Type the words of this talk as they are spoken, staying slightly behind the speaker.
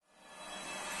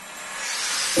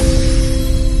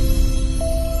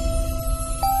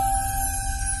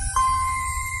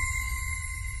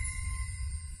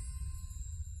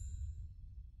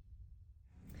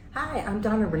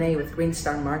I'm Donna Renee with Green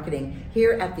Star Marketing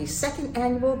here at the second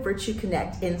annual Viirtue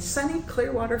Connect in sunny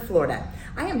Clearwater, Florida.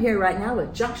 I am here right now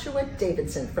with Joshua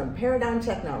Davidson from Paradigm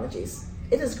Technologies.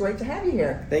 It is great to have you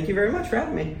here. Thank you very much for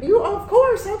having me. You, of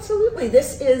course, absolutely.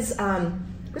 This has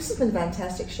been a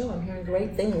fantastic show. I'm hearing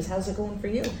great things. How's it going for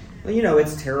you? Well,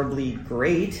 it's terribly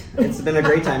great. It's been a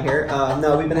great time here.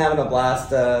 No, we've been having a blast.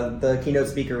 The keynote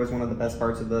speaker was one of the best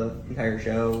parts of the entire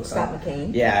show. Scott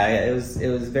McCain. Yeah, it was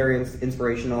very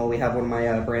inspirational. We have one of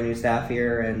my brand new staff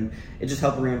here, and it just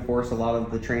helped reinforce a lot of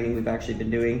the training we've actually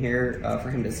been doing here. For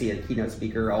him to see a keynote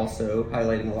speaker also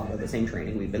highlighting a lot of the same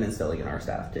training we've been instilling in our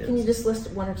staff too. Can you just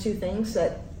list one or two things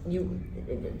that you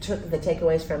took the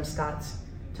takeaways from Scott's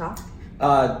talk?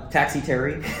 Taxi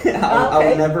Terry. I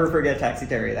will never forget Taxi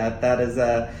Terry. That is,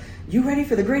 you ready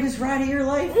for the greatest ride of your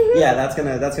life? Mm-hmm. Yeah, that's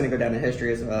gonna go down in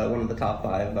history as one of the top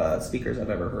 5 speakers I've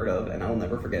ever heard of, and I'll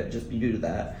never forget just due to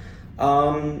that.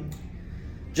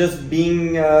 Just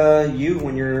being you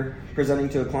when you're presenting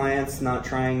to a client, not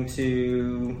trying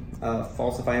to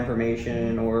falsify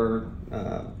information or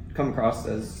come across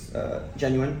as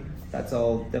genuine. That's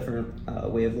all different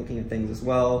way of looking at things as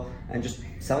well, and just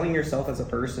selling yourself as a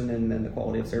person and the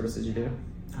quality of services you do.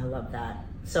 I love that.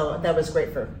 So that was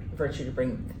great for Viirtue to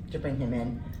bring him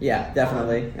in. Yeah,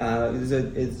 definitely.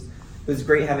 It was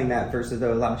great having that versus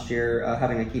last year.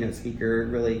 Having a keynote speaker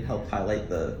really helped highlight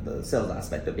the sales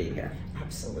aspect of being here.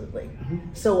 Absolutely. Mm-hmm.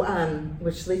 So,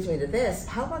 which leads me to this: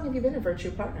 how long have you been a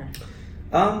Viirtue partner?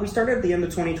 We started at the end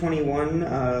of 2021,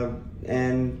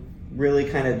 and really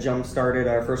kind of jump-started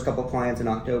our first couple clients in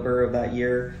October of that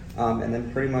year, and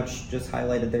then pretty much just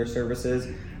highlighted their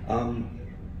services.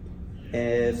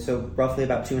 So roughly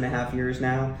about 2.5 years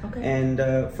now. Okay. And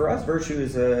for us, Viirtue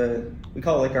is we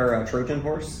call it like our Trojan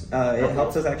horse. It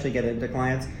helps us actually get into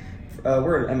clients.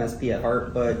 We're an MSP at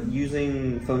heart, but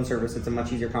using phone service, it's a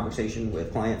much easier conversation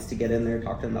with clients to get in there,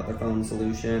 talk to them about their phone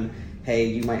solution. Hey,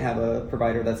 you might have a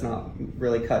provider that's not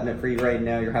really cutting it for you right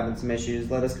now. You're having some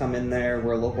issues. Let us come in there.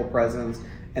 We're a local presence.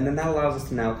 And then that allows us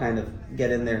to now kind of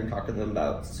get in there and talk to them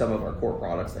about some of our core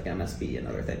products like MSP and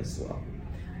other things as well.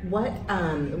 What,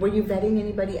 were you vetting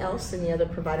anybody else, any other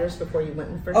providers before you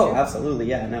went with Viirtue? Oh, absolutely,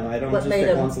 yeah. No, I don't just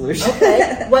pick one solution.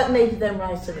 Okay, what made them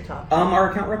rise to the top? Our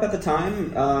account rep at the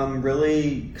time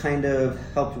really kind of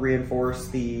helped reinforce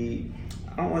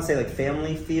I don't want to say like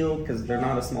family feel because they're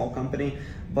not a small company,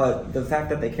 but the fact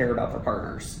that they care about their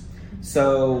partners.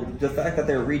 So the fact that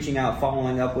they're reaching out,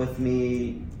 following up with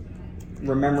me,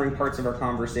 remembering parts of our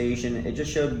conversation, it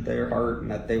just showed their heart and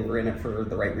that they were in it for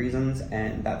the right reasons,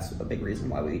 and that's a big reason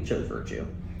why we chose Viirtue.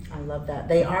 I love that.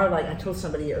 They are, like I told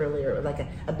somebody earlier, like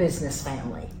a business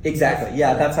family. Exactly.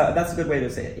 Yeah, that's a good way to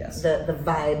say it. Yes. The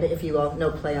vibe, if you will,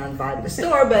 no play on vibe the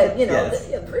store, but yes.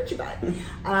 The Viirtue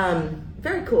vibe.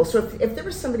 Very cool. So if there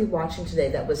was somebody watching today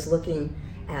that was looking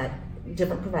at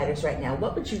different providers right now,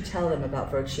 what would you tell them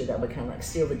about Viirtue that would kind of like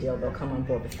seal the deal? They'll come on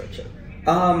board with Viirtue.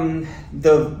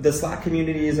 The Slack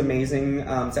community is amazing.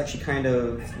 It's actually kind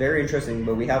of very interesting,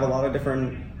 but we have a lot of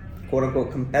different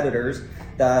quote-unquote competitors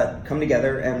that come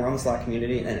together, and we're on the Slack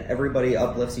community, and everybody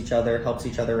uplifts each other, helps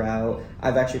each other out.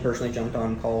 I've actually personally jumped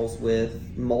on calls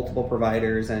with multiple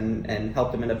providers and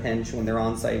helped them in a pinch when they're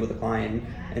on site with a client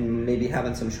and maybe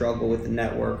having some struggle with the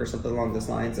network or something along those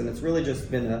lines. And it's really just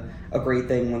been a great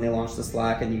thing when they launched the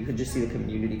Slack, and you could just see the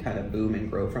community kind of boom and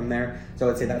grow from there. So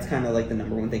I'd say that's kind of like the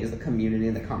number one thing is the community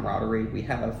and the camaraderie we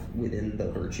have within the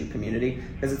Viirtue community,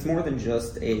 because it's more than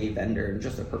just a vendor and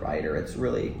just a provider.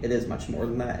 It is much more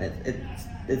than that.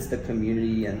 It's the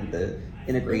community and the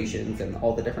integrations and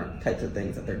all the different types of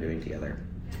things that they're doing together.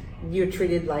 You're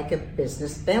treated like a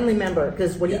business family member,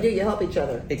 because what do you do? You help each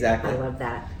other. Exactly. I love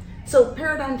that. So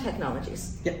Paradigm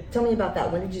Technologies. Yep. Tell me about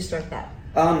that. When did you start that?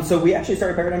 So we actually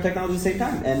started Paradigm Technologies at the same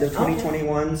time, end of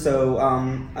 2021. Okay. So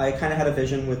I kind of had a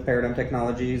vision with Paradigm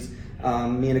Technologies.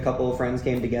 Me and a couple of friends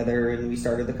came together and we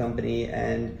started the company,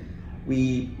 and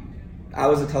I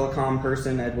was a telecom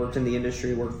person. I'd worked in the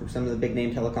industry, worked for some of the big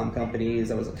name telecom companies.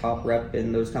 I was a top rep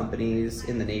in those companies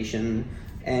in the nation,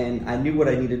 and I knew what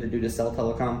I needed to do to sell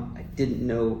telecom. I didn't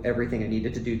know everything I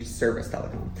needed to do to service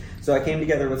telecom. So I came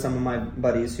together with some of my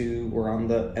buddies who were on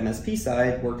the MSP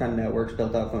side, worked on networks,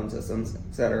 built out phone systems,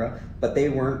 etc., but they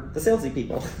weren't the salesy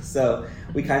people. So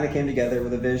we kind of came together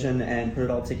with a vision and put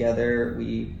it all together.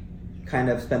 We kind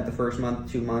of spent the first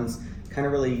month, 2 months, kind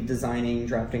of really designing,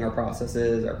 drafting our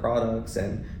processes, our products,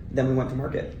 and then we went to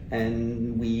market.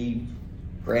 And we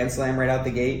grand slam right out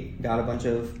the gate, got a bunch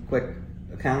of quick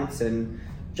accounts and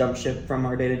jumped ship from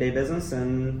our day-to-day business,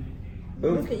 and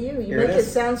Boom. Look at you. You Here make it it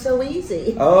is. sound so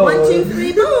easy. Oh. 1, 2,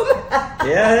 3, boom.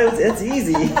 Yeah, it's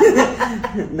easy.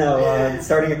 No,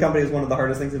 starting a company is one of the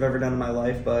hardest things I've ever done in my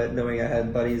life, but knowing I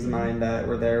had buddies of mine that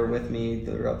were there with me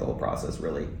throughout the whole process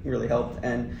really, really helped.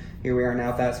 And here we are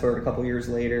now, fast forward a couple years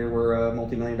later, we're a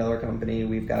multi-million-dollar company.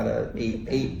 We've got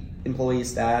eight employee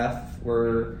staff.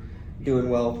 We're doing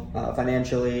well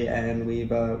financially, and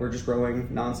we're just growing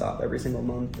nonstop every single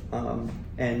month.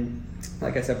 And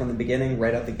like I said from the beginning,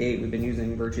 right out the gate, we've been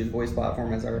using Viirtue's voice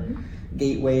platform as our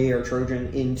gateway or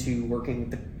Trojan into working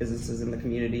with the businesses in the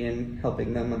community and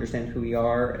helping them understand who we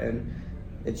are. And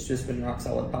it's just been a rock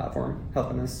solid platform,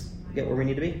 helping us get where we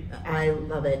need to be. I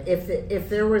love it. If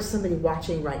there was somebody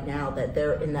watching right now that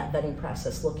they're in that vetting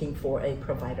process looking for a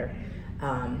provider,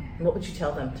 what would you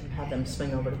tell them to have them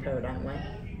swing over to Paradigm Way?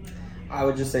 I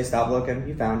would just say stop looking.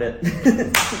 You found it.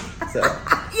 So.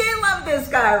 You love this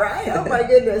guy, right? Oh my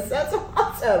goodness, that's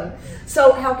awesome.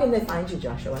 So how can they find you,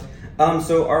 Joshua?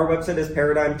 So our website is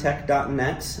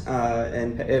paradigmtech.net,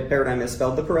 and Paradigm is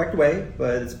spelled the correct way,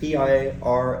 but it's PIRADIGM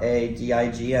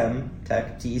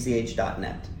tech,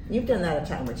 TECH.net. You've done that a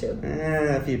time or two.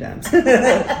 A few times.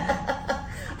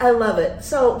 I love it.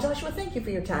 So, Joshua, thank you for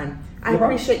your time. I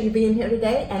appreciate you being here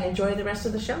today, and enjoy the rest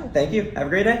of the show. Thank you. Have a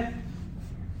great day.